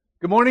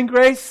Good morning,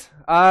 Grace.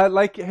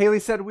 Like Haley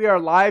said, we are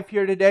live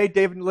here today.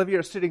 David and Olivia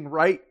are sitting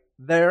right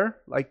there.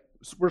 Like,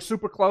 we're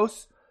super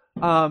close.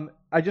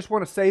 I just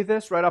want to say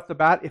this right off the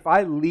bat. If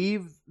I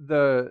leave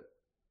the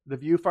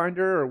viewfinder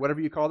or whatever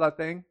you call that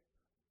thing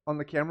on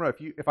the camera,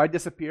 if I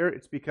disappear,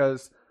 it's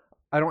because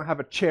I don't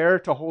have a chair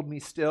to hold me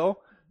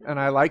still, and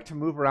I like to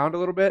move around a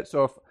little bit.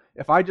 So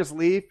if I just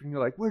leave and you're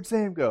like, "Where'd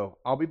Sam go?"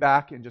 I'll be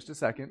back in just a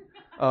second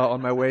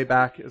on my way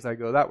back as I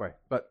go that way.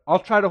 But I'll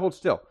try to hold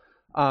still.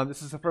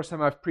 This is the first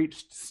time I've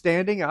preached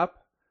standing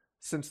up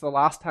since the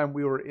last time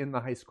we were in the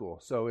high school.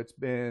 So it's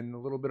been a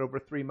little bit over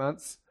 3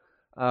 months.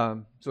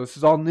 So this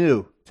is all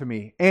new to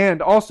me.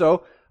 And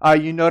also,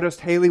 you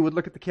noticed Haley would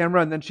look at the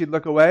camera and then she'd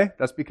look away.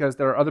 That's because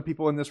there are other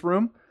people in this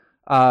room.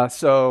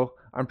 So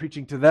I'm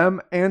preaching to them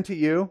and to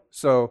you.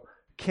 So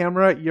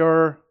camera,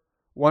 you're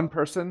one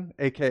person,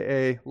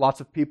 aka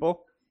lots of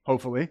people,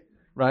 hopefully,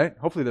 right?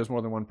 Hopefully there's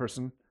more than one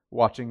person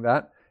watching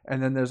that.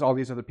 And then there's all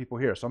these other people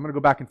here. So I'm going to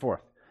go back and forth.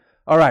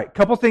 All right,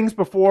 couple things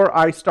before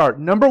I start.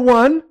 Number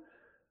one,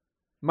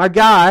 my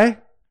guy,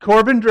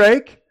 Corbin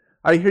Drake.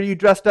 I hear you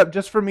dressed up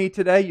just for me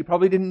today. You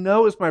probably didn't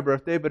know it was my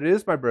birthday, but it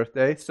is my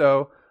birthday.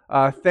 So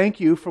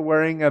thank you for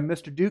wearing a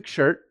Mr. Duke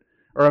shirt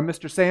or a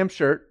Mr. Sam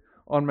shirt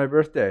on my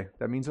birthday.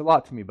 That means a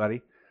lot to me,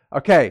 buddy.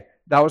 Okay,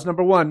 that was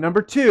number one.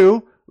 Number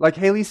two, like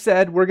Haley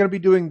said, we're going to be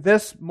doing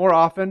this more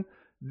often.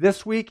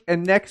 This week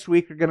and next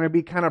week are going to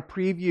be kind of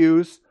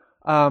previews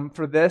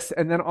for this.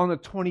 And then on the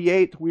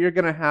 28th, we are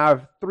going to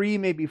have 3,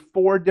 maybe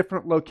 4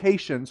 different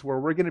locations where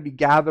we're going to be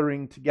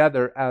gathering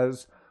together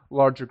as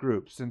larger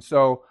groups. And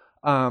so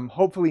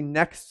hopefully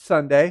next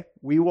Sunday,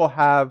 we will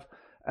have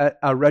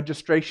a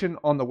registration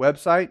on the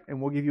website, and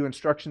we'll give you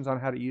instructions on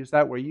how to use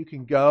that, where you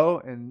can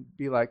go and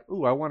be like,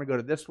 "Ooh, I want to go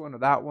to this one or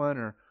that one,"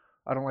 or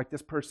 "I don't like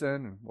this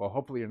person." And, well,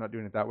 hopefully you're not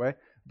doing it that way.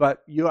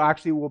 But you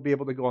actually will be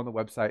able to go on the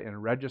website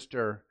and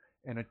register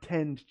and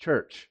attend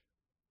church.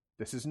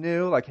 This is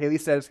new. Like Haley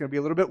said, it's going to be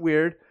a little bit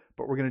weird,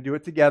 but we're going to do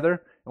it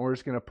together, and we're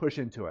just going to push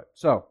into it.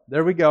 So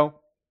there we go.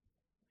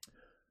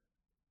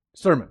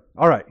 Sermon.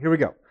 All right, here we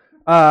go.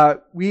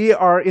 We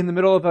are in the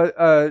middle of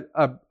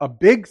a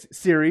big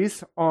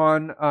series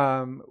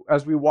on,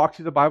 as we walk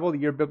through the Bible, the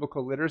year of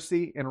biblical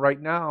literacy. And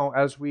right now,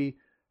 as we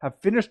have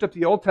finished up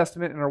the Old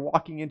Testament and are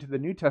walking into the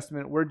New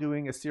Testament, we're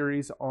doing a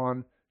series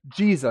on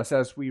Jesus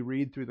as we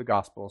read through the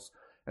Gospels.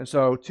 And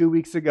so 2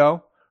 weeks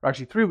ago, or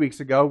actually 3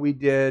 weeks ago, we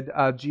did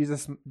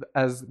Jesus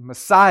as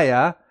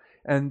Messiah,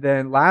 and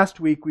then last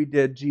week we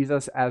did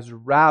Jesus as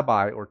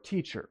Rabbi or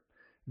teacher.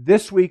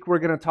 This week we're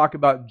going to talk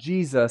about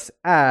Jesus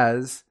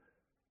as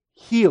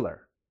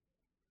healer.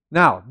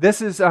 Now,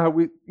 this is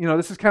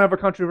this is kind of a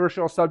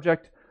controversial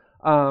subject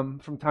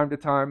from time to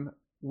time.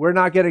 We're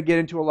not going to get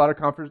into a lot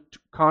of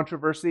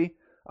controversy.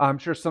 I'm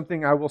sure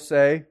something I will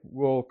say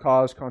will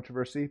cause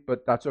controversy,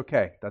 but that's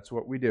okay. That's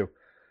what we do.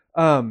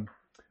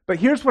 But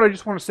here's what I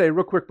just want to say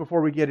real quick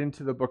before we get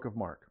into the book of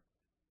Mark.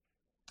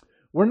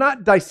 We're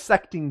not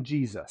dissecting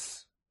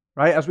Jesus,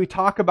 right? As we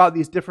talk about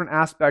these different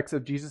aspects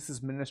of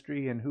Jesus'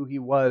 ministry and who he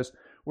was,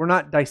 we're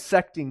not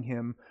dissecting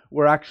him.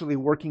 We're actually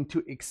working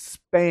to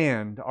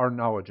expand our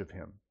knowledge of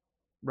him,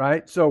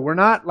 right? So we're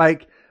not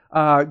like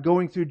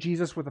going through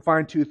Jesus with a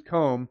fine-tooth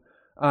comb.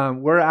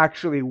 We're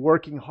actually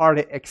working hard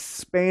at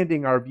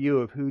expanding our view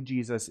of who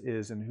Jesus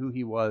is and who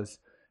he was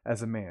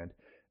as a man.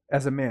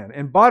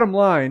 And bottom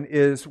line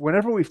is,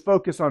 whenever we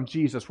focus on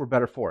Jesus, we're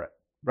better for it,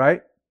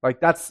 right?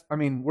 Like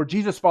we're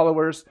Jesus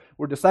followers,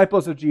 we're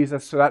disciples of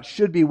Jesus, so that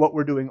should be what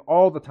we're doing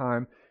all the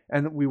time.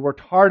 And we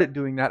worked hard at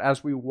doing that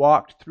as we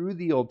walked through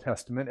the Old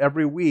Testament.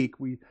 Every week,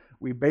 we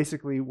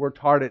basically worked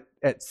hard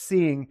at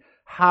seeing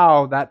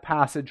how that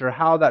passage or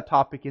how that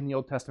topic in the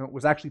Old Testament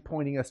was actually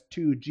pointing us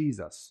to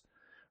Jesus,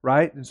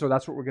 right? And so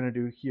that's what we're going to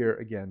do here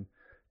again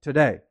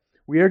today.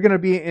 We are going to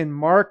be in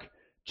Mark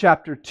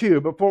chapter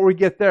 2. Before we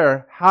get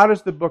there, how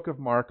does the book of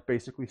Mark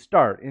basically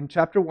start? In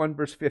chapter 1,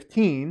 verse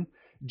 15,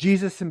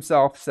 Jesus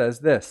himself says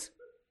this: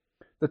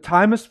 "The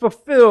time is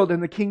fulfilled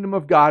and the kingdom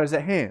of God is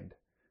at hand.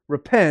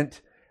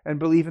 Repent and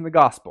believe in the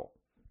gospel."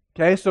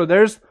 Okay, so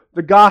there's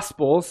the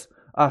Gospels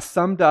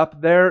summed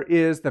up. There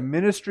is the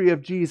ministry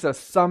of Jesus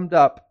summed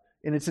up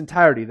in its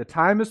entirety. The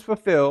time is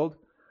fulfilled.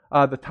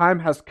 The time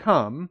has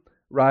come,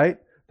 right?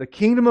 The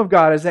kingdom of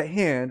God is at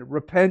hand.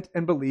 Repent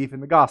and believe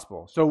in the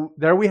gospel. So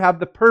there we have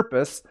the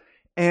purpose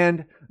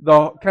and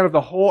the kind of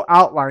the whole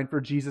outline for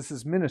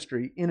Jesus'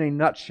 ministry in a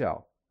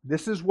nutshell.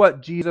 This is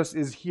what Jesus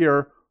is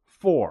here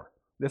for.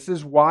 This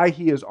is why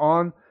he is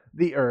on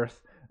the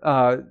earth,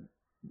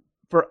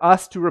 for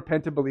us to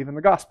repent and believe in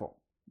the gospel,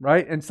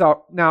 right? And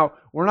so now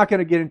we're not going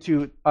to get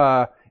into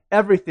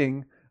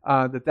everything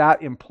that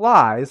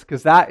implies,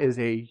 because that is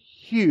a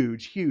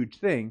huge, huge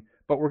thing,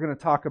 but we're going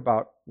to talk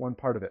about one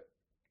part of it.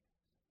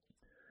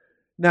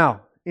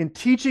 Now, in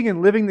teaching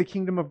and living the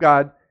kingdom of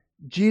God,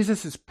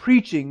 Jesus is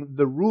preaching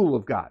the rule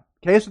of God.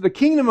 Okay, so the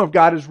kingdom of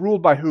God is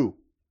ruled by who?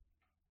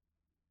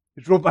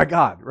 It's ruled by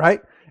God,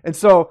 right? And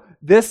so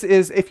this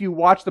is, if you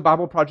watch the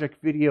Bible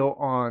Project video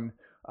on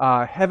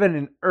heaven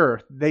and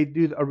earth, they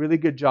do a really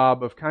good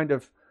job of kind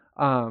of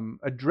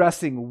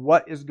addressing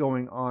what is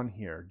going on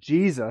here.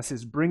 Jesus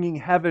is bringing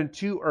heaven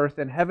to earth,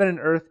 and heaven and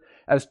earth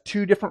as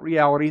two different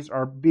realities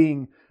are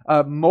being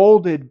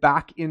molded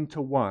back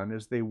into one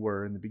as they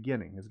were in the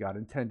beginning, as God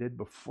intended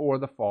before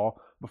the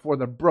fall, before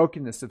the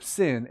brokenness of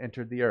sin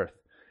entered the earth.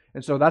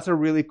 And so that's a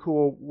really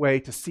cool way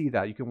to see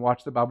that. You can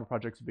watch the Bible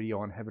Project's video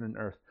on heaven and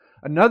earth.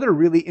 Another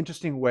really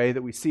interesting way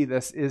that we see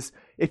this is,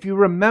 if you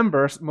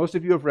remember, most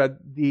of you have read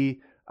the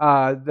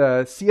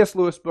C.S.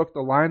 Lewis book,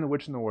 The Lion, the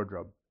Witch, and the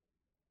Wardrobe.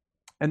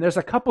 And there's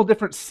a couple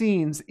different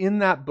scenes in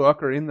that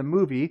book, or in the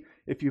movie,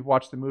 if you've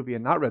watched the movie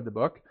and not read the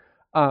book.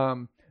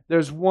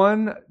 There's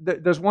one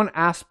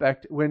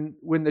aspect when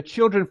the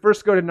children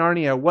first go to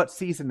Narnia. What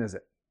season is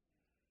it?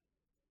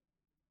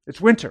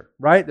 It's winter,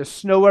 right? There's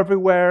snow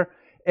everywhere,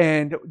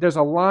 and there's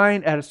a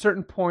line at a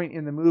certain point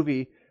in the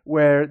movie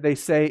where they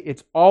say,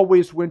 "It's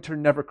always winter,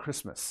 never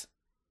Christmas."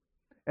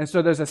 And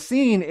so there's a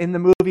scene in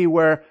the movie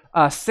where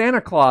Santa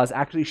Claus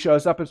actually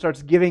shows up and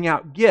starts giving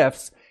out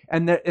gifts,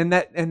 and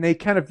they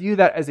kind of view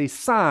that as a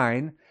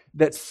sign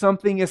that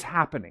something is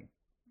happening.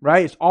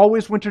 Right? It's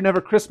always winter,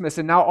 never Christmas.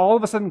 And now all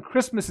of a sudden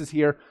Christmas is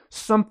here.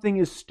 Something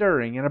is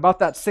stirring. And about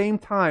that same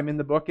time in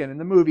the book and in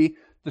the movie,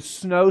 the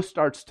snow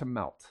starts to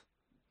melt.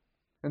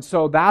 And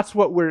so that's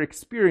what we're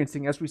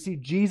experiencing as we see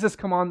Jesus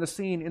come on the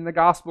scene in the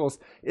Gospels,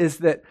 is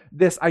that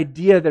this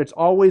idea that it's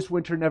always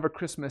winter, never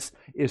Christmas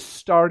is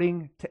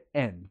starting to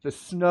end. The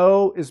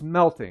snow is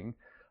melting.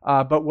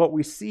 But what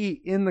we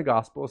see in the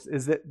Gospels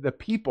is that the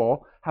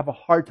people have a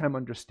hard time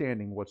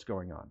understanding what's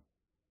going on.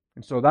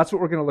 And so that's what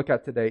we're going to look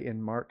at today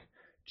in Mark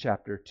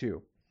chapter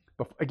 2.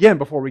 Again,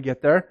 before we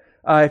get there,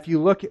 if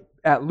you look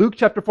at Luke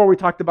chapter 4, we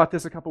talked about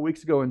this a couple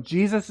weeks ago in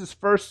Jesus'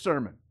 first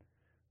sermon,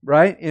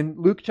 right? In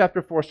Luke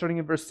chapter 4, starting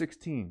in verse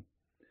 16.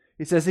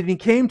 He says, "And he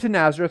came to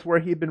Nazareth where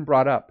he had been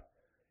brought up.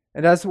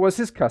 And as was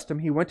his custom,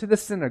 he went to the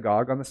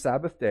synagogue on the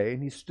Sabbath day,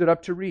 and he stood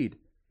up to read.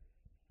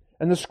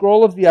 And the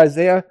scroll of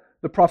the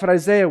prophet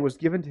Isaiah was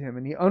given to him,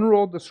 and he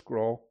unrolled the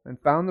scroll and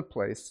found the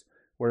place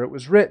where it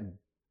was written,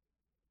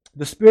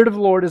 'The Spirit of the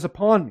Lord is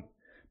upon me,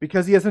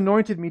 because he has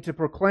anointed me to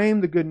proclaim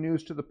the good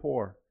news to the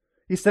poor.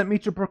 He sent me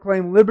to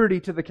proclaim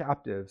liberty to the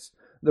captives,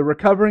 the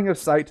recovering of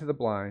sight to the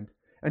blind,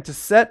 and to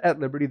set at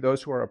liberty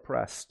those who are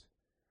oppressed,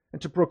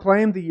 and to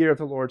proclaim the year of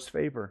the Lord's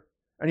favor.'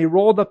 And he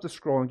rolled up the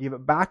scroll and gave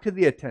it back to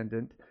the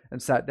attendant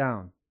and sat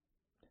down.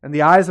 And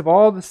the eyes of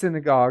all in the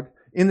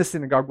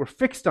synagogue were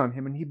fixed on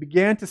him, and he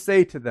began to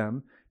say to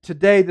them,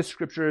 'Today the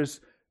scripture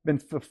has been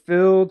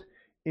fulfilled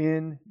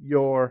in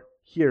your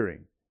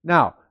hearing.'"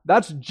 Now,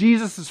 that's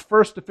Jesus'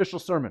 first official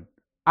sermon.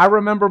 I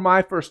remember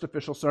my first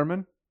official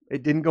sermon.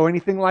 It didn't go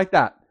anything like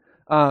that.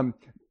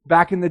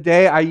 Back in the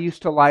day, I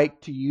used to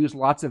like to use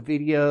lots of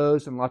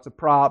videos and lots of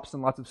props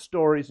and lots of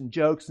stories and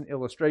jokes and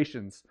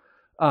illustrations.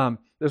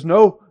 There's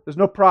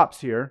no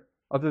props here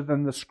other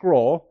than the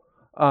scroll.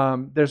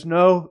 There's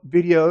no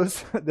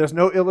videos. There's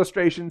no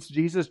illustrations.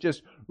 Jesus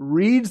just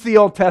reads the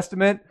Old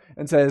Testament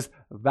and says,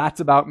 "That's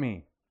about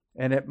me."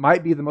 And it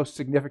might be the most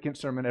significant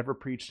sermon ever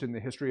preached in the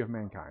history of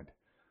mankind.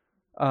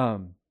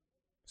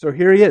 So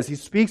here he is. He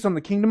speaks on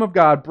the kingdom of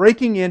God,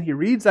 breaking in. He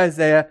reads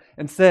Isaiah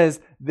and says,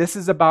 "This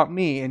is about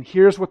me, and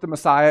here's what the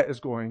Messiah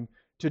is going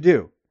to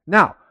do."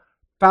 Now,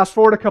 fast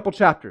forward a couple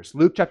chapters.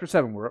 Luke chapter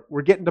 7.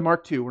 We're getting to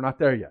Mark 2. We're not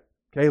there yet.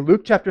 Okay,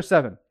 Luke chapter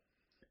 7.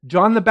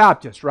 John the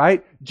Baptist,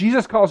 right?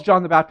 Jesus calls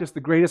John the Baptist the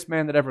greatest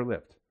man that ever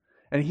lived.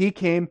 And he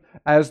came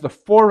as the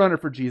forerunner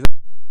for Jesus.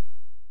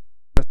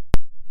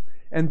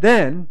 And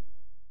then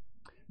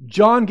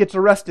John gets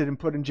arrested and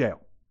put in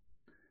jail.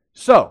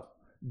 So,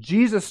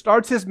 Jesus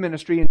starts his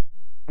ministry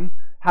and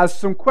has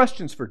some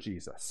questions for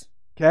Jesus.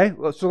 Okay,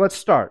 so let's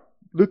start.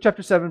 Luke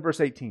chapter 7, verse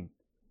 18.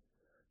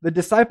 "The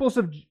disciples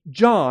of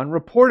John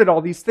reported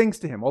all these things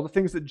to him," all the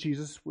things that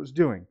Jesus was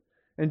doing.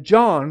 "And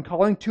John,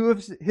 calling two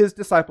of his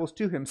disciples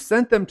to him,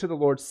 sent them to the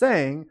Lord,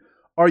 saying,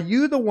 'Are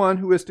you the one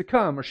who is to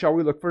come, or shall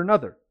we look for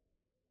another?'"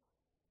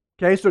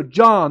 Okay, so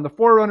John, the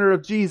forerunner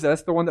of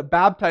Jesus, the one that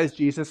baptized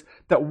Jesus,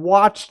 that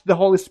watched the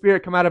Holy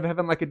Spirit come out of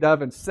heaven like a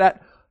dove and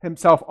set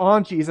himself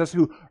on Jesus,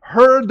 who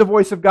heard the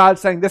voice of God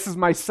saying, "This is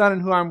my son in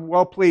whom I'm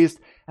well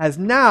pleased," as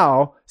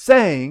now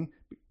saying,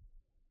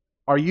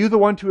 "Are you the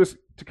one who is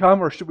to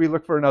come, or should we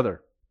look for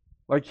another?"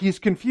 Like, he's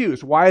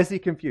confused. Why is he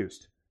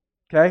confused?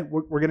 Okay,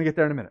 we're going to get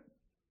there in a minute.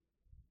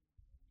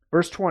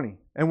 Verse 20,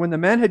 "And when the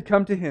men had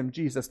come to him,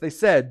 Jesus, they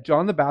said,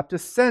 'John the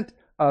Baptist sent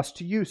us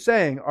to you,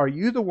 saying, Are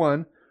you the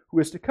one who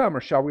is to come,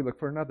 or shall we look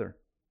for another?'"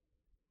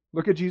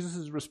 Look at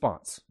Jesus'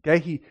 response.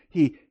 Okay,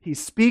 he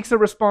speaks a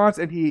response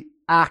and he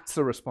acts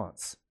a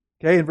response.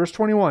 Okay, in verse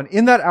 21,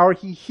 "In that hour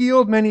he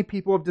healed many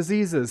people of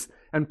diseases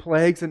and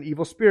plagues and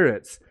evil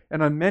spirits,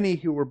 and on many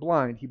who were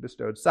blind he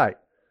bestowed sight."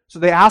 So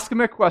they ask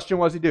him a question.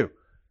 What does he do?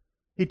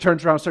 He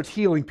turns around and starts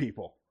healing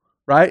people,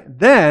 right?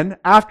 Then,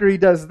 after he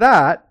does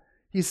that,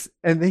 he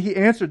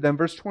answered them,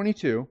 verse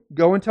 22,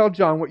 "Go and tell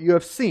John what you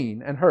have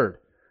seen and heard.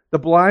 The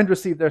blind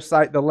receive their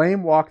sight, the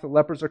lame walk, the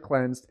lepers are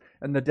cleansed,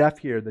 and the deaf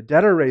hear. The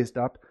dead are raised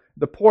up,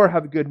 the poor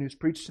have good news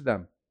preached to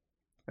them.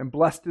 And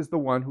blessed is the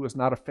one who is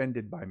not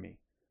offended by me."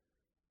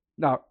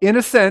 Now, in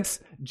a sense,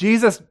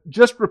 Jesus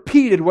just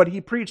repeated what he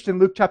preached in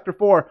Luke chapter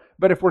 4,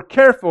 but if we're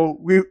careful,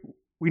 we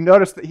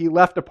notice that he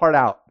left a part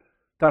out.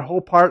 That whole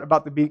part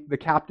about the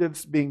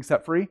captives being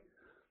set free,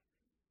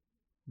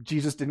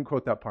 Jesus didn't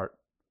quote that part.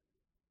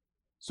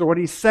 So what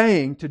he's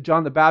saying to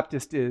John the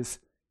Baptist is,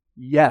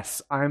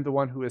 yes, I am the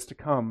one who is to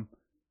come,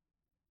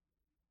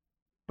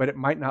 but it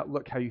might not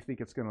look how you think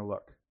it's going to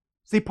look.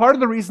 See, part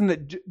of the reason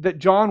that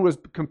John was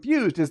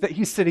confused is that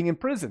he's sitting in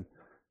prison.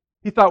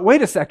 He thought,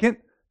 wait a second,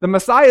 the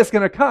Messiah is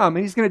going to come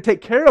and he's going to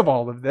take care of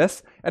all of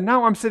this, and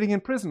now I'm sitting in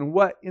prison.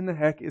 What in the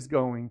heck is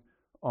going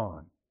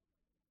on?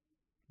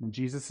 And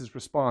Jesus'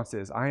 response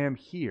is, I am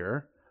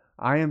here,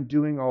 I am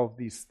doing all of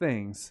these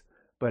things,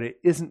 but it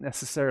isn't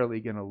necessarily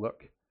going to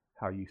look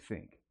how you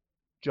think.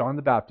 John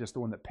the Baptist,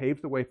 the one that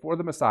paved the way for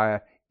the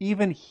Messiah,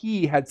 even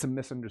he had some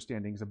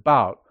misunderstandings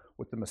about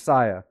what the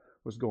Messiah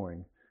was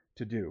going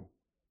to do.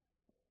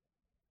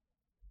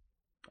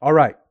 All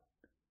right,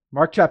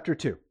 Mark chapter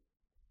 2.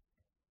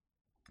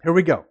 Here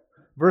we go.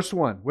 Verse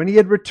 1. When he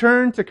had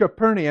returned to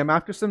Capernaum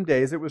after some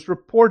days, it was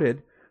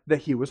reported that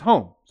he was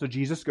home. So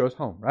Jesus goes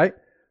home, right?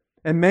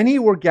 And many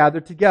were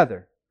gathered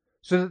together,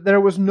 so that there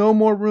was no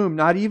more room,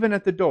 not even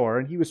at the door,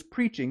 and he was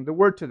preaching the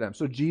word to them.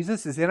 So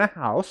Jesus is in a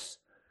house,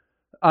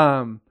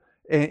 and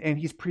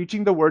he's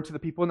preaching the word to the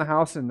people in the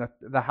house, and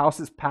the house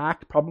is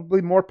packed,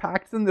 probably more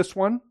packed than this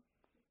one.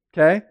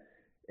 Okay?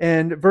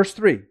 And verse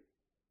 3.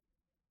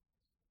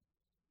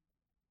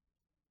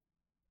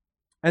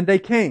 And they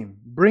came,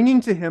 bringing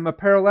to him a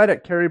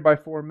paralytic carried by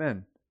 4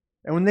 men.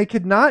 And when they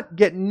could not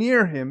get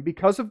near him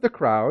because of the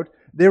crowd,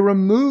 they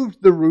removed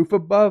the roof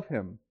above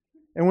him.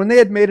 And when they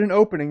had made an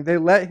opening, they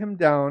let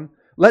down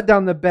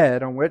the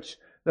bed on which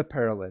the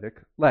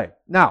paralytic lay.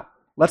 Now,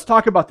 let's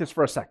talk about this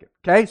for a second.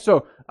 Okay,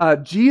 so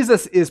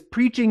Jesus is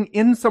preaching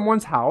in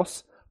someone's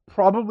house,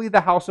 probably the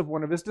house of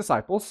one of his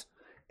disciples,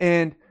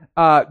 and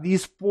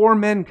these 4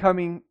 men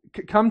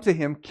come to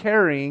him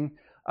carrying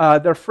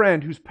their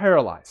friend who's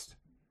paralyzed.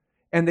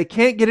 And they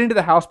can't get into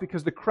the house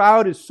because the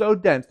crowd is so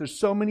dense. There's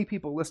so many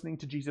people listening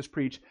to Jesus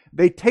preach.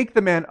 They take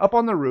the man up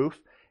on the roof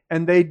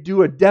and they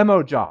do a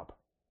demo job.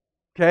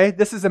 Okay,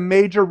 this is a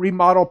major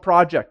remodel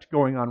project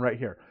going on right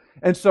here.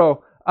 And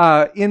so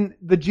in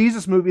the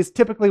Jesus movies,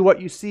 typically what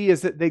you see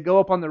is that they go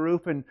up on the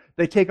roof and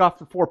they take off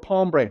the 4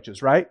 palm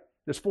branches, right?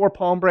 There's 4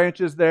 palm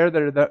branches there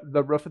that are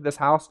the roof of this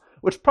house,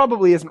 which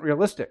probably isn't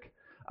realistic.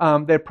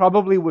 There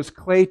probably was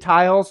clay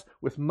tiles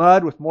with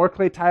mud, with more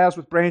clay tiles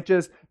with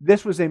branches.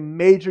 This was a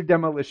major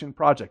demolition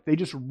project. They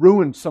just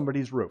ruined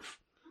somebody's roof.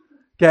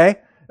 Okay?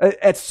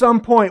 At some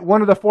point,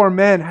 one of the 4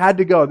 men had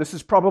to go. This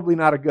is probably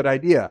not a good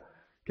idea.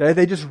 Okay?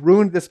 They just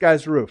ruined this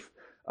guy's roof.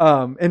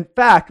 In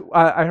fact,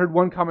 I heard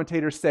one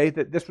commentator say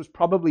that this was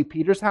probably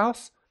Peter's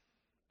house.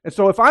 And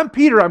so if I'm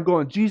Peter, I'm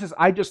going, Jesus,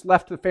 I just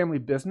left the family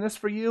business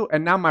for you,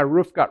 and now my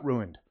roof got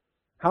ruined.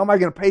 How am I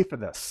going to pay for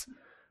this?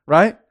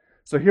 Right?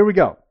 So here we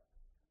go.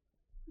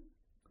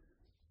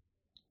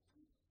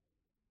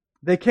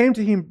 They came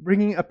to him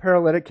bringing a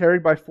paralytic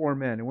carried by 4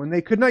 men. And when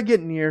they could not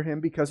get near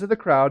him because of the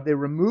crowd, they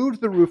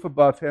removed the roof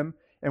above him.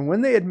 And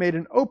when they had made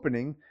an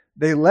opening,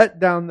 they let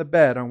down the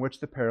bed on which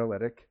the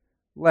paralytic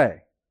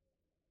lay.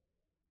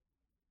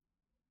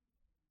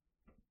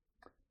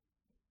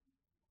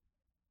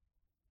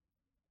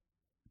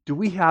 Do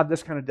we have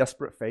this kind of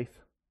desperate faith?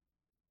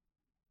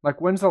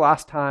 Like, when's the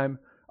last time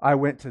I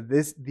went to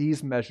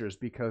these measures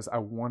because I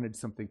wanted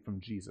something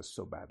from Jesus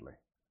so badly?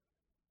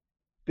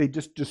 They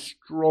just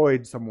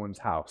destroyed someone's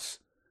house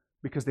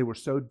because they were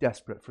so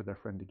desperate for their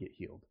friend to get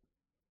healed.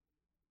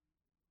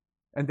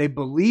 And they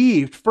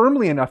believed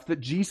firmly enough that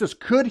Jesus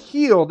could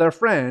heal their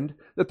friend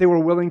that they were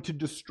willing to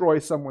destroy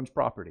someone's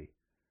property.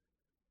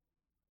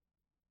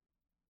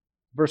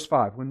 Verse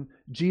 5, when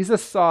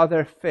Jesus saw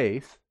their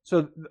faith,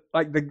 so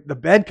like the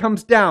bed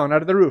comes down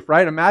out of the roof,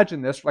 right?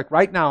 Imagine this, like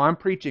right now I'm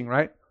preaching,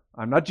 right?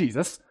 I'm not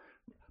Jesus,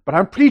 but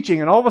I'm preaching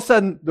and all of a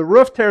sudden the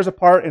roof tears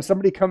apart and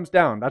somebody comes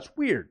down. That's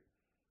weird.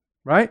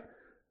 Right?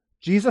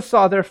 Jesus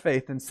saw their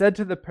faith and said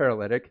to the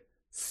paralytic,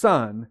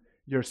 "Son,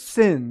 your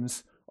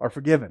sins are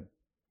forgiven."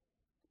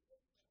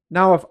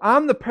 Now, if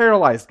I'm the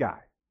paralyzed guy,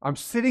 I'm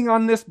sitting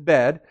on this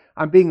bed,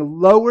 I'm being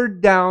lowered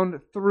down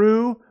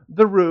through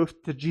the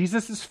roof to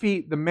Jesus'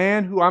 feet, the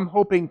man who I'm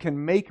hoping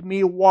can make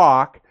me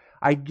walk.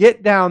 I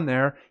get down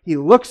there, he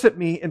looks at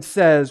me and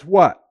says,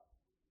 what?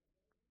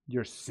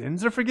 Your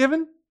sins are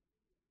forgiven?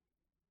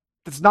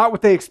 That's not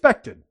what they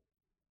expected.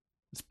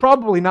 It's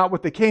probably not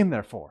what they came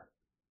there for.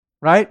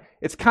 Right?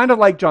 It's kind of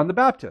like John the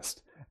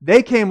Baptist.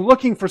 They came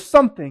looking for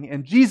something,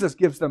 and Jesus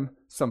gives them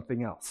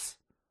something else.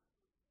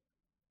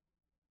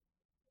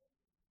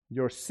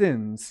 Your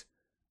sins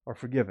are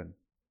forgiven.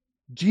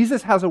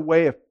 Jesus has a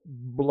way of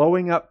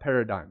blowing up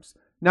paradigms.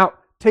 Now,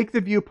 take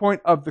the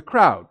viewpoint of the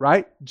crowd,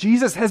 right?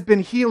 Jesus has been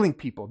healing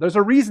people. There's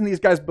a reason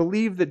these guys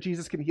believe that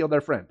Jesus can heal their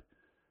friend.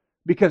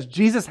 Because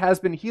Jesus has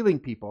been healing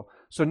people.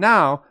 So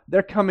now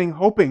they're coming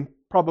hoping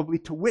probably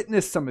to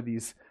witness some of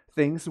these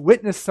things,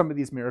 witness some of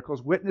these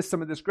miracles, witness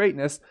some of this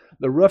greatness.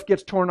 The roof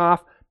gets torn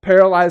off,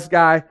 paralyzed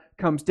guy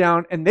comes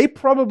down, and they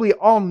probably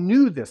all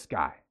knew this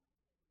guy.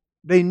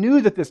 They knew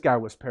that this guy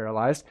was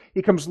paralyzed.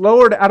 He comes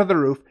lowered out of the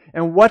roof,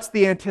 and what's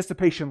the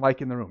anticipation like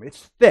in the room?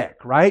 It's thick,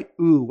 right?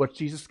 Ooh, what's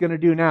Jesus going to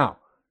do now?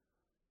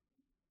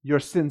 Your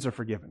sins are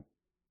forgiven.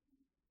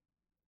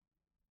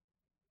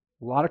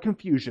 A lot of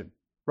confusion,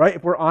 right?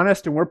 If we're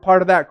honest and we're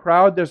part of that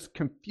crowd, there's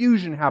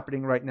confusion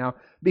happening right now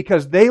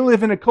because they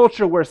live in a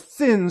culture where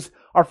sins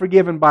are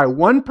forgiven by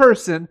one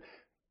person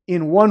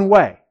in one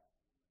way.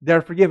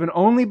 They're forgiven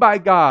only by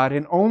God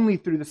and only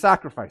through the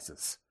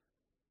sacrifices.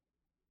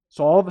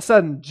 So all of a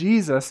sudden,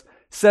 Jesus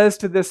says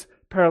to this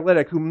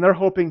paralytic, whom they're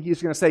hoping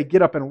he's going to say,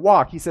 get up and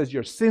walk, he says,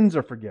 your sins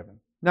are forgiven.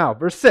 Now,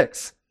 verse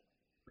 6,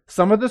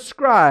 some of the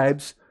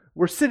scribes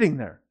were sitting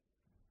there,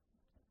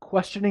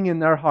 questioning in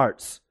their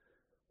hearts,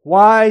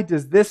 why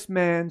does this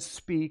man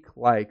speak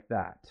like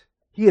that?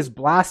 He is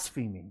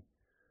blaspheming.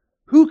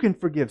 Who can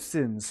forgive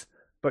sins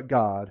but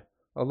God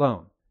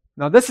alone?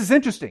 Now, this is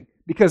interesting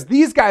because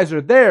these guys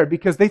are there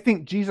because they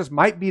think Jesus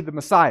might be the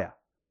Messiah.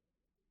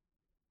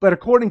 But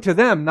according to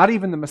them, not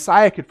even the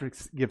Messiah could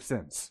forgive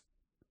sins.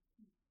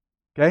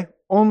 Okay?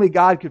 Only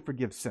God could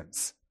forgive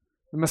sins.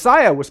 The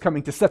Messiah was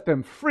coming to set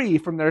them free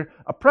from their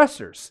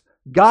oppressors.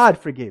 God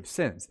forgave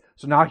sins.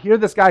 So now here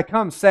this guy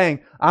comes saying,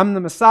 I'm the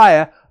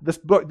Messiah. This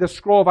book, this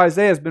scroll of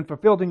Isaiah has been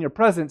fulfilled in your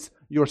presence.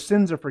 Your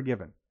sins are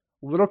forgiven.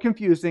 A little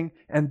confusing.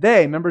 And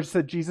they, remember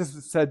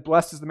Jesus said,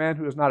 blessed is the man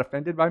who is not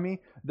offended by me.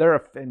 They're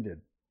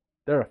offended.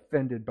 They're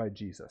offended by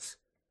Jesus.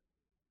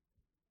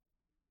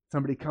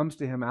 Somebody comes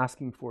to him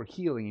asking for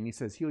healing, and he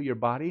says, heal your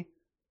body.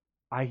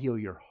 I heal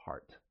your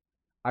heart.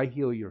 I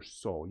heal your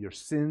soul. Your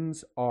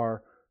sins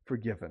are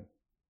forgiven.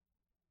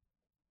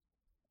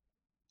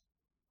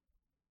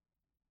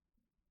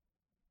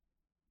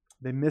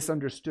 They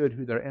misunderstood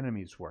who their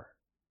enemies were.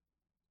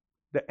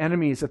 The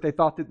enemies that they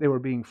thought that they were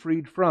being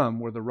freed from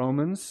were the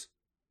Romans,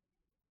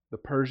 the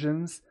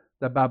Persians,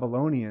 the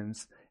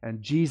Babylonians,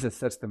 and Jesus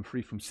sets them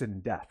free from sin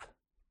and death.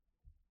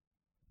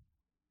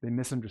 They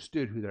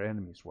misunderstood who their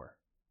enemies were.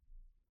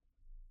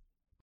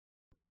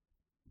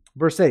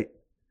 Verse 8,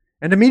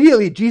 and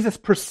immediately Jesus,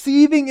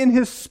 perceiving in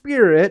his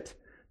spirit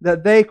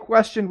that they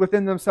questioned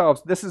within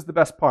themselves. This is the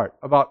best part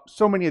about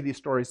so many of these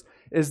stories,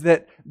 is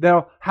that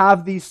they'll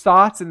have these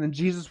thoughts and then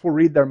Jesus will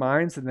read their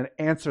minds and then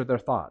answer their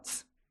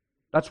thoughts.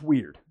 That's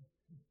weird.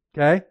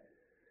 Okay?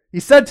 He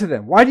said to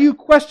them, why do you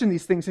question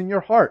these things in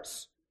your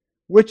hearts?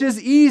 Which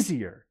is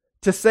easier,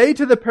 to say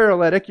to the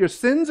paralytic, your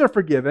sins are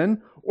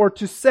forgiven, or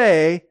to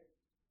say,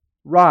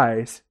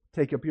 rise,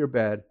 take up your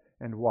bed,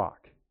 and walk?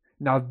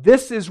 Now,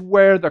 this is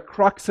where the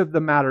crux of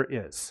the matter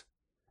is.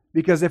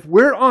 Because if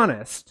we're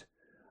honest,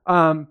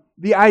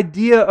 the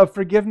idea of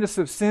forgiveness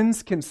of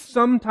sins can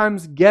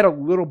sometimes get a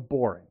little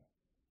boring.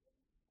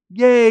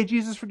 Yay,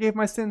 Jesus forgave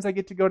my sins, I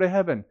get to go to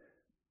heaven.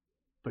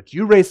 But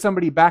you raise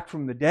somebody back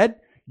from the dead,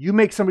 you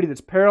make somebody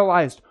that's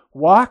paralyzed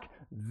walk,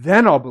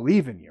 then I'll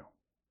believe in you.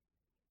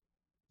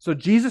 So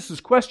Jesus'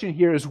 question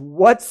here is,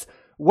 what's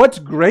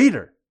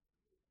greater?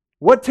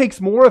 What takes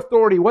more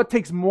authority? What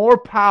takes more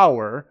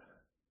power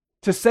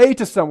to say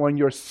to someone,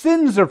 your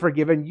sins are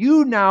forgiven,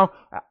 you now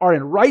are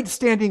in right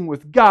standing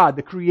with God,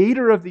 the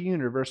creator of the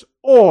universe,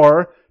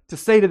 or to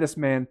say to this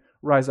man,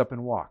 rise up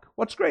and walk?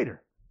 What's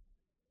greater?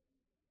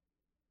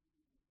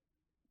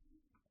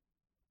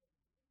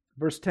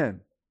 Verse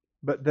 10,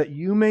 but that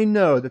you may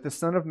know that the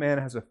Son of Man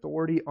has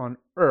authority on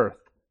earth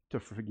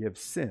to forgive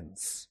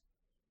sins.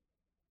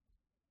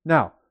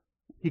 Now,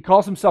 he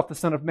calls himself the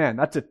Son of Man.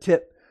 That's a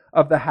tip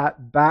of the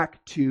hat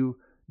back to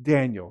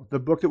Daniel, the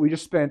book that we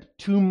just spent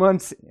 2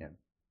 months in,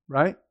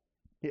 right?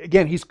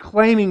 Again, he's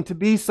claiming to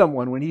be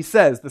someone when he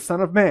says the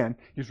Son of Man.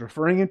 He's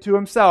referring to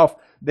himself.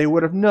 They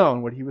would have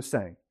known what he was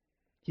saying.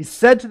 He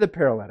said to the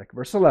paralytic,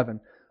 verse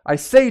 11, I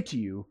say to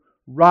you,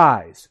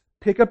 rise,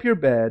 pick up your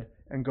bed,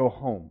 and go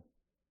home.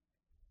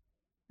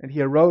 And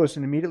he arose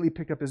and immediately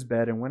picked up his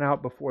bed and went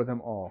out before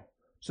them all,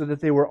 so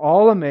that they were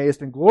all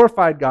amazed and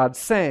glorified God,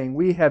 saying,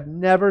 we have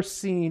never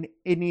seen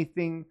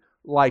anything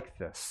like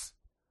this.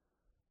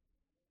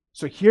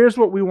 So here's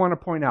what we want to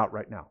point out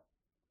right now.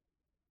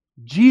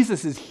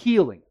 Jesus is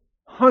healing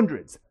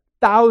hundreds,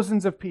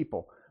 thousands of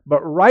people.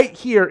 But right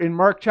here in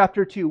Mark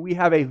chapter 2, we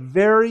have a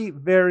very,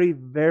 very,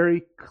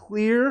 very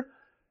clear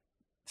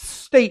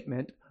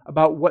statement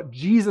about what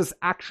Jesus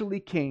actually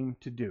came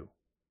to do.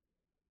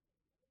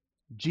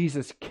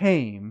 Jesus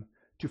came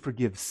to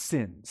forgive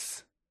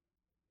sins.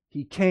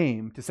 He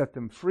came to set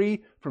them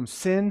free from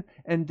sin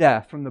and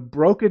death, from the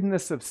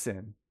brokenness of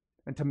sin,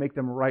 and to make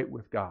them right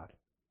with God.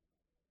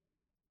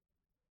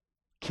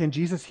 Can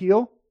Jesus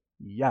heal?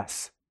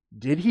 Yes.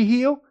 Did he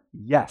heal?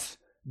 Yes.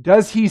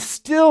 Does he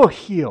still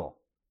heal?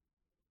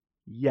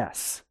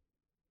 Yes.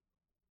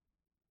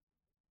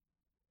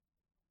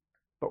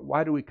 But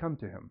why do we come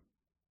to him?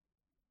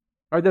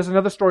 All right, there's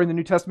another story in the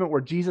New Testament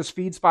where Jesus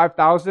feeds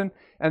 5,000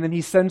 and then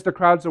he sends the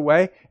crowds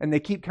away and they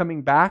keep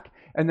coming back,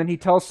 and then he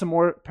tells some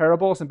more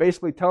parables and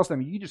basically tells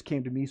them, you just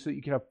came to me so that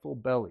you could have full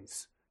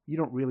bellies. You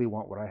don't really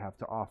want what I have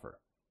to offer.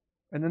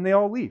 And then they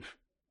all leave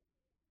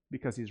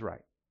because he's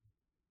right.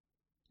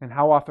 And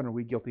how often are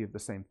we guilty of the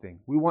same thing?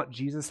 We want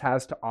Jesus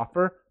has to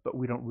offer, but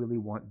we don't really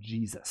want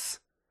Jesus.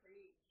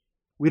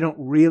 We don't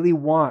really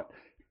want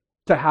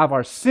to have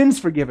our sins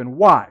forgiven.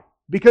 Why?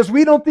 Because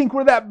we don't think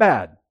we're that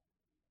bad.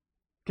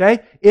 Okay?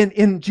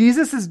 In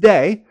Jesus'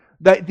 day,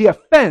 the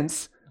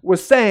offense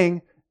was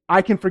saying,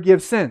 I can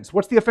forgive sins.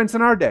 What's the offense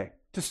in our day?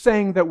 To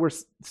saying that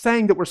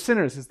we're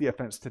sinners is the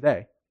offense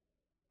today.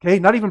 Okay?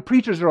 Not even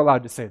preachers are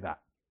allowed to say that.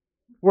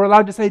 We're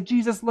allowed to say,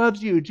 Jesus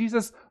loves you,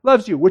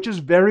 which is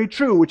very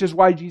true, which is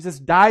why Jesus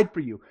died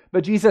for you.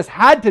 But Jesus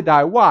had to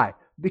die. Why?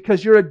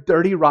 Because you're a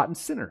dirty, rotten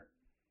sinner.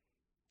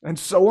 And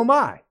so am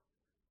I.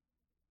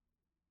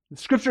 The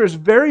Scripture is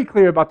very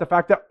clear about the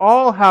fact that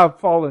all have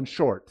fallen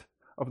short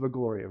of the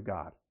glory of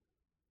God.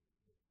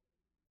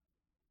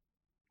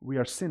 We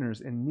are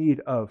sinners in need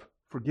of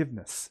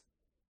forgiveness.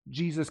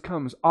 Jesus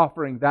comes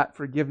offering that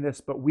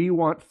forgiveness, but we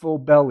want full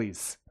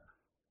bellies.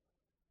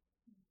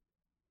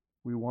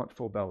 We want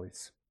full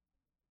bellies.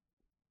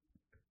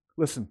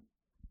 Listen.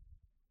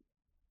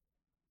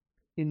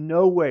 In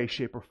no way,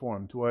 shape, or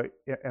form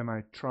am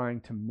I trying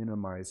to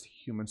minimize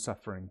human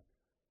suffering,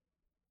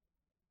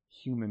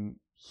 human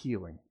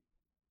healing,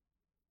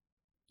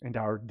 and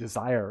our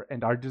desire.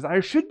 And our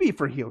desire should be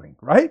for healing,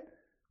 right?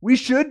 We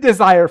should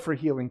desire for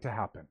healing to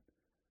happen.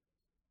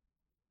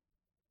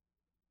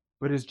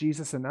 But is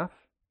Jesus enough?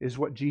 Is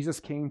what Jesus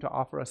came to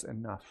offer us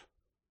enough?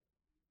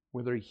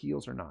 Whether He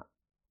heals or not?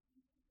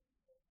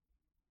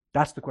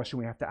 That's the question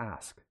we have to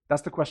ask.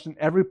 That's the question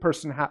every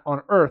person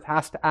on earth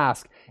has to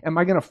ask. Am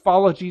I going to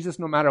follow Jesus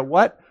no matter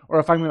what? Or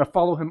if I'm going to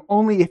follow Him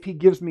only if He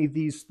gives me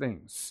these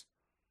things?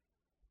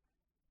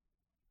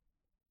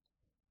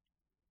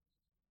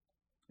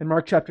 In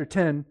Mark chapter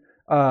 10,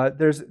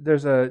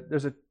 there's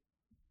a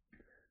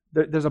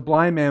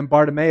blind man,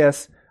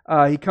 Bartimaeus.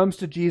 He comes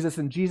to Jesus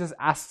and Jesus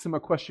asks him a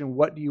question,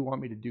 what do you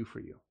want me to do for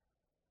you?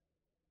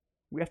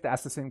 We have to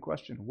ask the same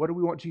question. What do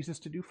we want Jesus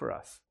to do for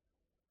us?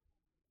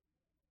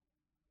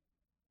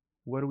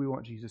 What do we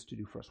want Jesus to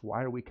do for us?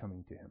 Why are we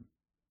coming to Him?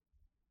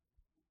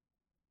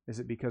 Is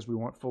it because we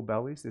want full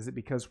bellies? Is it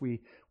because we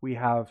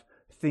have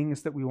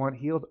things that we want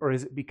healed? Or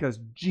is it because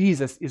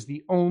Jesus is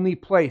the only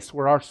place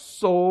where our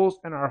souls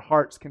and our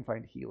hearts can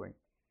find healing?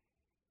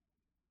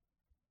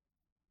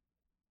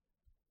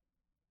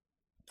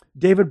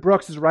 David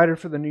Brooks is a writer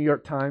for the New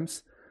York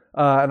Times,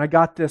 and I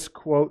got this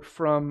quote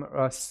from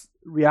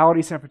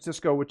Reality San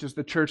Francisco, which is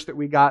the church that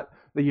we got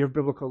the Year of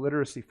Biblical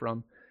Literacy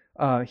from.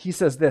 He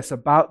says this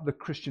about the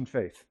Christian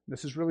faith.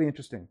 This is really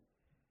interesting.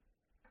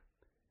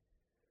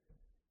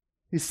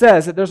 He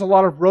says that there's a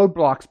lot of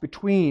roadblocks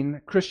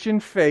between Christian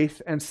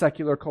faith and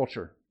secular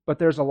culture, but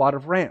there's a lot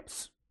of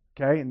ramps.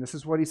 Okay, and this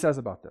is what he says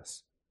about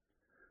this.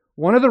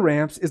 One of the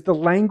ramps is the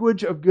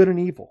language of good and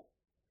evil.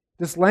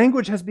 This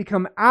language has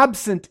become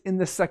absent in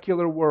the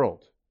secular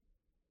world.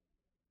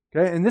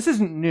 Okay, and this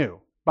isn't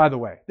new, by the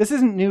way.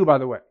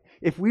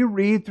 If we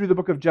read through the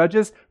book of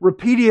Judges,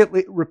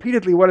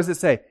 repeatedly, what does it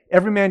say?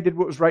 Every man did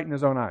what was right in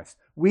his own eyes.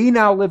 We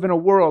now live in a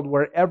world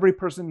where every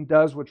person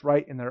does what's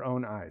right in their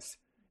own eyes.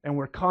 And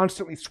we're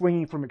constantly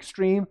swinging from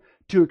extreme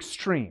to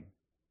extreme.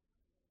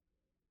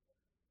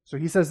 So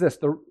he says this,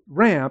 the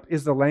ramp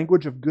is the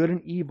language of good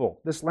and evil.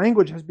 This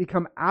language has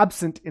become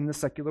absent in the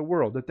secular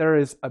world, that there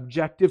is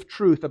objective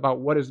truth about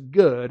what is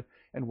good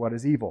and what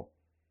is evil.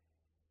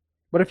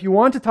 But if you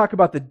want to talk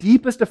about the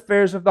deepest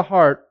affairs of the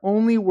heart,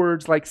 only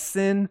words like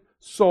sin,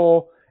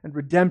 soul, and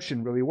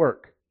redemption really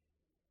work.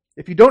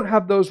 If you don't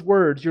have those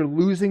words, you're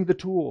losing the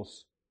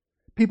tools.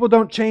 People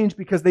don't change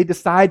because they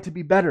decide to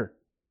be better.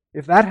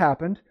 If that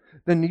happened,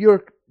 then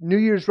New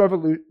Year's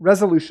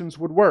resolutions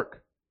would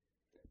work.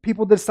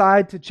 People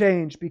decide to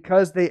change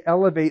because they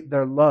elevate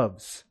their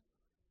loves.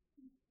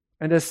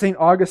 And as St.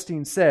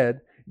 Augustine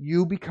said,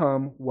 you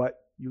become what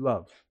you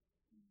love.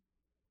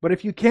 But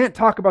if you can't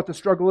talk about the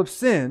struggle of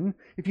sin,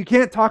 if you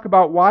can't talk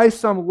about why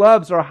some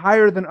loves are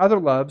higher than other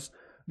loves,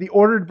 the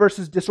ordered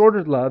versus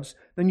disordered loves,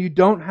 then you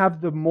don't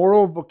have the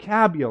moral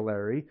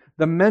vocabulary,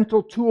 the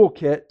mental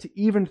toolkit to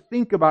even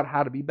think about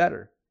how to be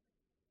better.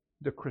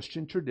 The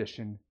Christian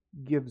tradition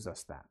gives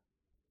us that.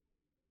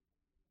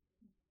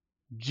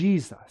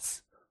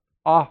 Jesus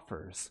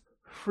offers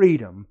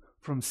freedom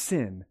from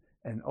sin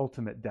and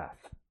ultimate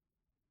death.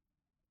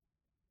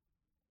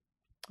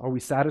 Are we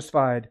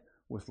satisfied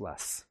with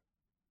less?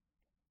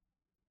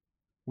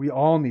 We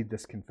all need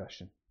this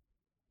confession.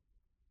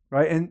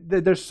 Right? And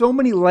there's so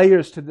many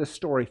layers to this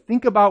story.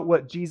 Think about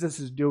what Jesus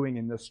is doing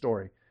in this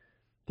story.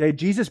 Okay,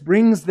 Jesus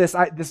brings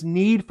this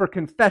need for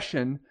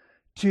confession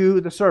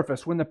to the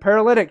surface. When the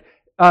paralytic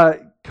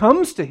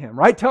comes to him,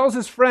 right, tells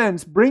his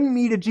friends, bring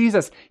me to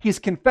Jesus, he's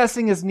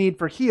confessing his need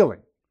for healing,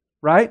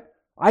 right?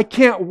 I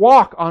can't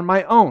walk on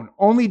my own.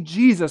 Only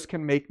Jesus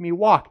can make me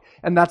walk.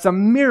 And that's a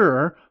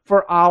mirror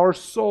for our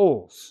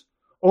souls.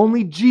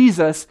 Only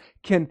Jesus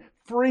can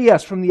free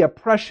us from the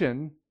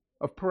oppression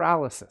of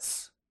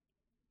paralysis.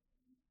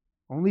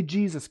 Only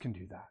Jesus can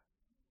do that.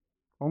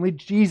 Only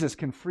Jesus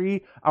can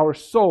free our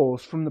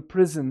souls from the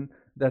prison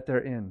that they're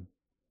in.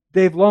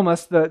 Dave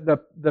Lomas,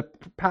 the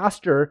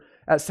pastor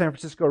at San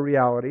Francisco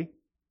Reality,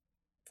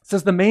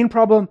 says the main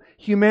problem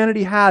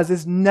humanity has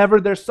is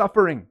never their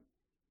suffering.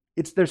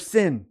 It's their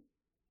sin.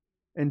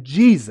 And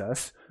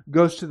Jesus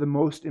goes to the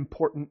most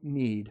important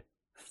need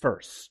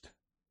first.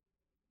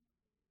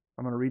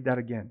 I'm going to read that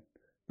again.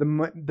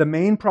 The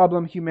main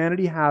problem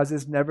humanity has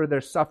is never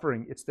their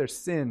suffering, it's their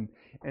sin.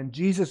 And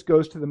Jesus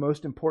goes to the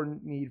most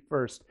important need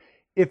first.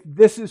 If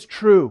this is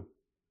true,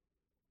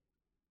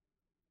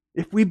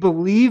 if we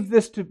believe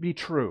this to be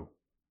true,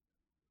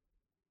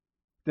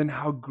 then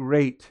how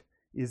great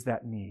is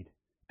that need?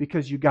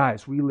 Because you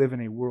guys, we live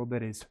in a world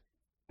that is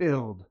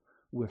filled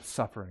with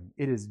suffering.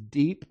 It is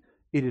deep,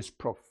 it is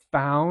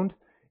profound,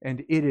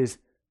 and it is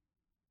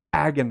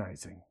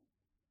agonizing.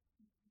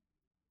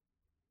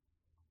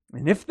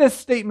 And if this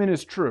statement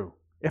is true,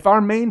 if our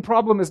main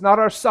problem is not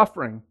our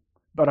suffering,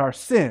 but our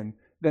sin,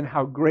 then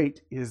how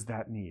great is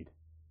that need?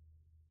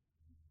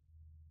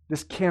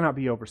 This cannot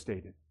be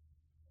overstated.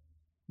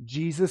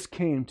 Jesus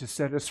came to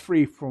set us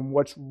free from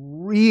what's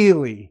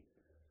really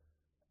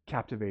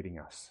captivating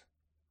us,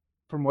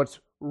 from what's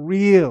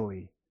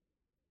really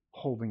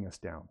holding us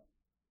down.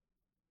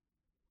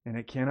 And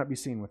it cannot be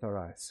seen with our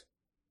eyes.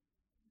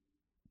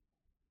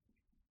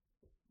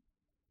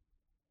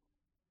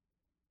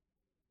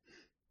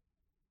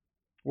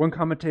 One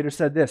commentator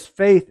said this: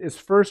 faith is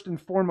first and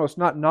foremost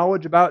not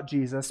knowledge about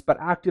Jesus, but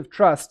active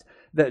trust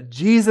that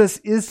Jesus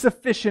is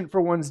sufficient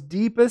for one's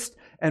deepest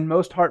and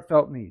most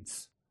heartfelt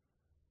needs.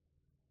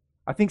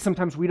 I think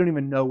sometimes we don't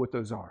even know what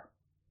those are.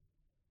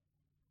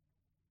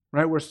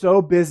 Right? We're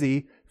so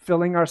busy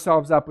filling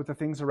ourselves up with the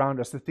things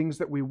around us, the things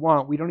that we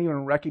want, we don't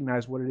even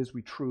recognize what it is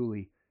we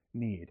truly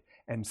need.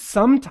 And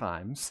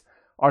sometimes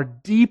our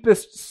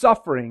deepest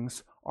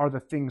sufferings are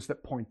the things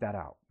that point that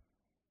out.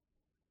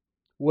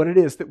 What it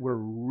is that we're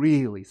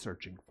really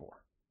searching for.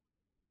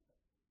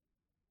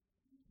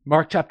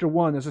 Mark chapter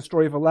 1, there's a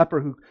story of a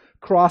leper who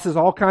crosses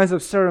all kinds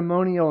of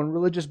ceremonial and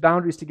religious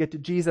boundaries to get to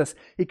Jesus.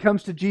 He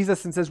comes to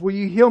Jesus and says, "Will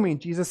you heal me?"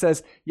 And Jesus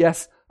says,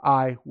 "Yes,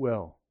 I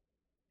will."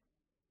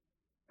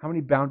 How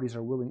many boundaries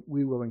are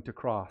we willing to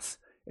cross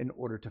in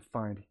order to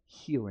find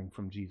healing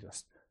from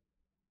Jesus?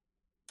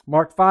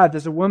 Mark 5,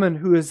 there's a woman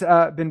who has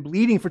been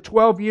bleeding for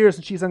 12 years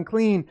and she's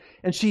unclean,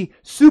 and she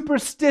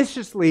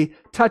superstitiously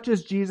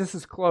touches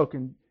Jesus' cloak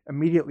and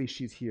immediately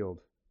she's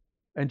healed.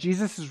 And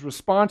Jesus'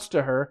 response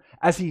to her,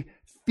 as he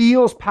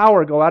feels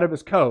power go out of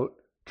his coat,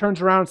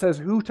 turns around and says,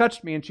 "Who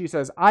touched me?" And she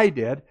says, "I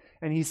did."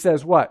 And he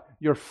says what?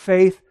 "Your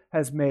faith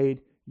has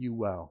made you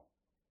well."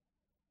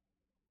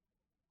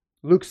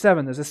 Luke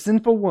 7, there's a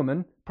sinful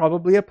woman,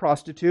 probably a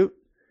prostitute.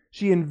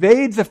 She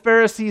invades a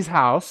Pharisee's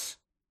house,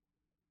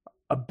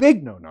 a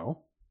big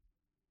no-no,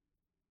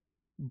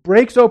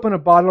 breaks open a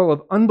bottle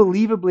of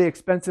unbelievably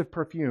expensive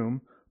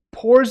perfume,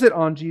 pours it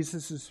on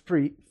Jesus'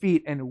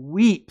 feet, and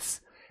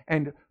weeps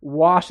and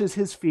washes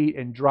his feet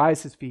and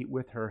dries his feet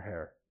with her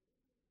hair.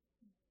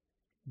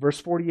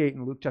 Verse 48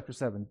 in Luke chapter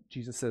 7,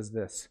 Jesus says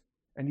this,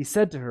 "And he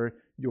said to her,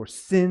 'Your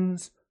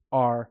sins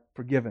are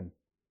forgiven.'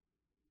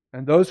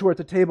 And those who were at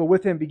the table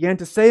with him began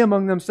to say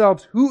among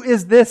themselves, 'Who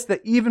is this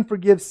that even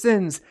forgives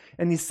sins?'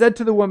 And he said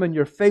to the woman,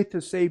 'Your faith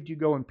has saved you.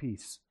 Go in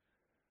peace.'"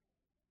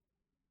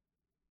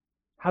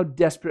 How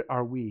desperate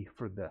are we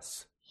for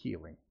this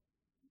healing?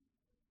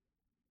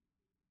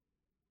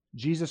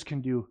 Jesus can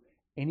do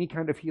any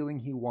kind of healing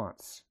he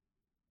wants.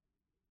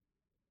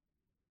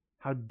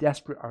 How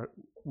desperate are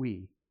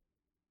we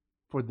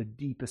for the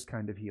deepest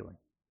kind of healing?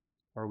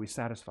 Or are we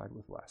satisfied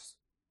with less?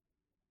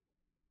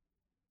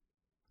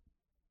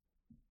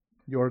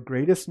 Your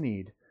greatest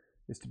need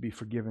is to be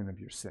forgiven of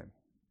your sin.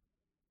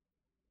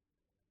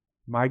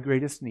 My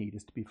greatest need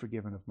is to be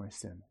forgiven of my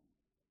sin.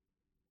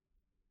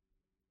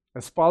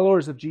 As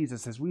followers of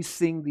Jesus, as we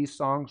sing these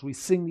songs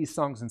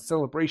in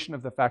celebration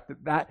of the fact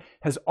that that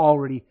has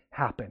already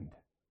happened.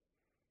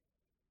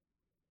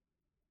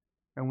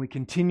 And we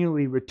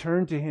continually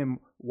return to him.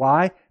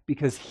 Why?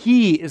 Because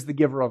he is the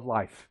giver of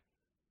life.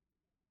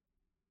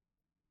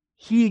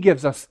 He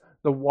gives us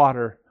the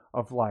water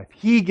of life.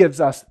 He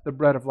gives us the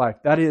bread of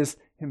life. That is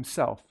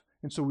himself.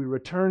 And so we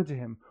return to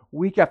him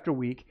week after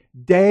week,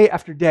 day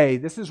after day.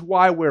 This is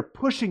why we're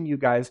pushing you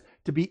guys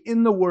to be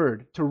in the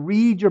Word, to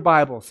read your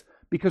Bibles,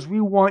 because we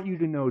want you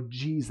to know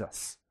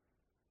Jesus.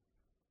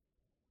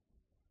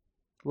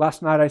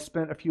 Last night I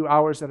spent a few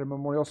hours at a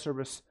memorial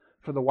service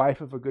for the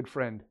wife of a good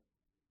friend.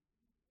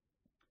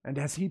 And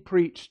as he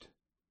preached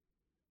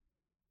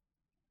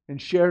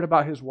and shared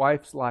about his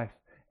wife's life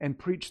and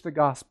preached the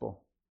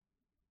gospel,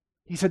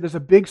 he said there's a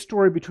big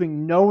story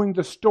between knowing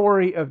the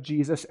story of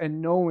Jesus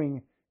and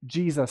knowing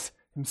Jesus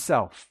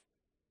himself.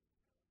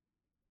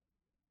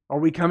 Are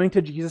we coming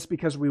to Jesus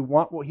because we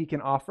want what he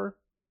can offer,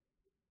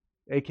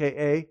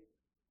 aka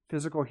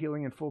physical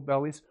healing and full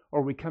bellies? Or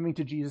are we coming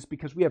to Jesus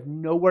because we have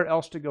nowhere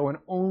else to go and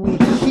only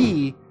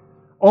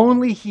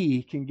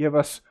he can give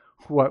us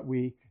what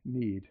we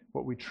need,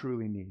 what we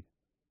truly need?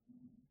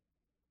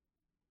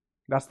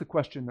 That's the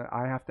question that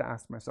I have to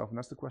ask myself, and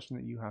that's the question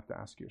that you have to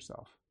ask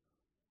yourself.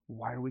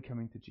 Why are we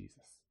coming to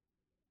Jesus?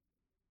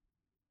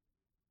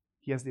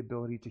 He has the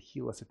ability to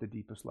heal us at the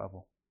deepest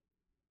level.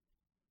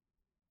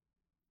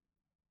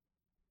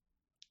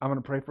 I'm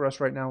going to pray for us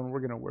right now, and we're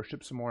going to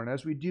worship some more. And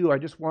as we do, I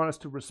just want us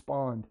to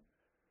respond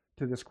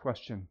to this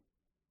question.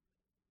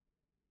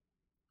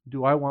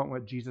 Do I want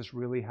what Jesus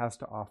really has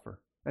to offer?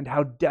 And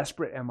how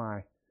desperate am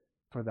I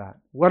for that?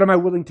 What am I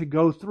willing to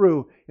go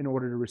through in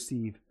order to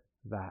receive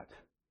that?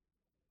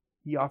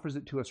 He offers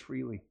it to us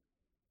freely.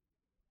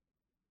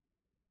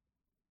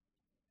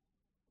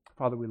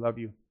 Father, we love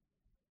you.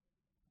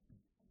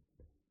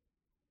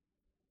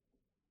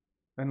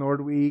 And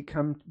Lord, we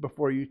come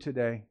before you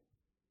today,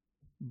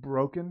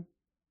 broken,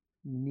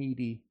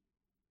 needy,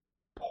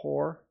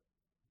 poor.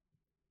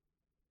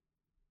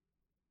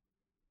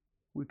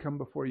 We come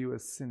before you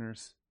as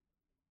sinners,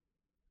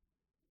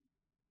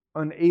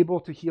 unable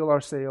to heal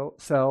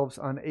ourselves,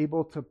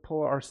 unable to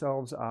pull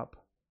ourselves up,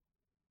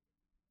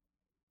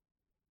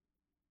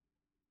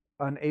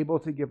 unable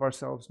to give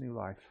ourselves new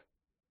life.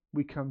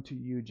 We come to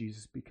you,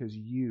 Jesus, because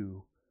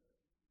you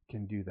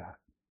can do that.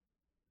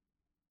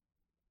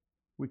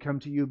 We come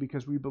to you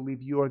because we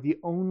believe you are the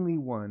only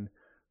one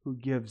who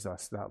gives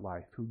us that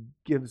life, who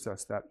gives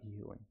us that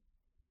healing.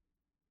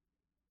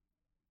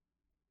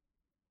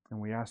 And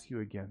we ask you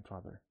again,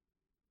 Father,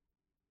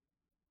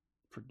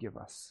 forgive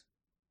us.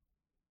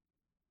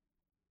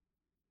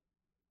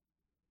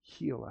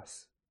 Heal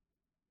us.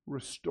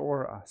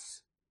 Restore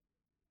us.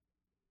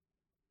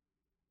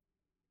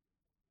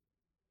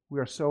 We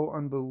are so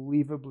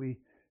unbelievably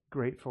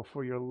grateful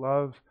for your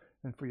love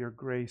and for your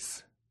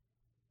grace,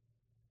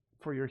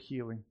 for your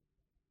healing.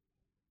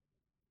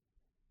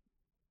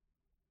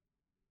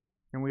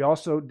 And we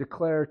also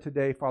declare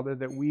today, Father,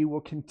 that we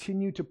will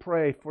continue to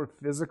pray for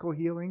physical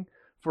healing,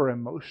 for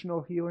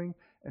emotional healing,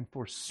 and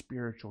for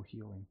spiritual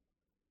healing.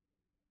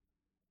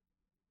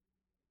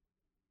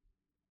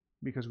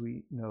 Because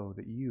we know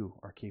that you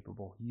are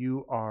capable.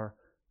 You are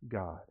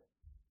God.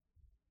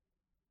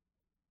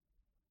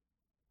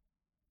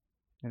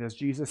 And as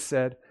Jesus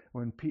said,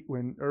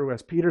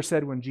 as Peter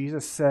said, when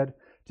Jesus said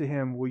to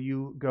him, "Will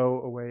you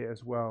go away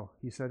as well?"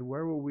 He said,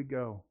 "Where will we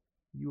go?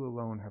 You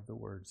alone have the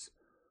words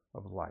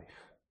of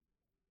life."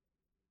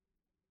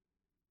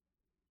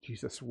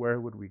 Jesus, where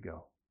would we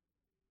go?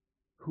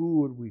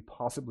 Who would we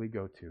possibly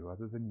go to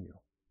other than you?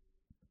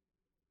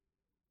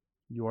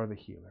 You are the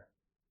healer.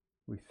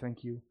 We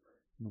thank you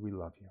and we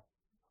love you.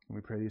 And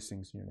we pray these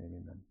things in your name.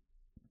 Amen.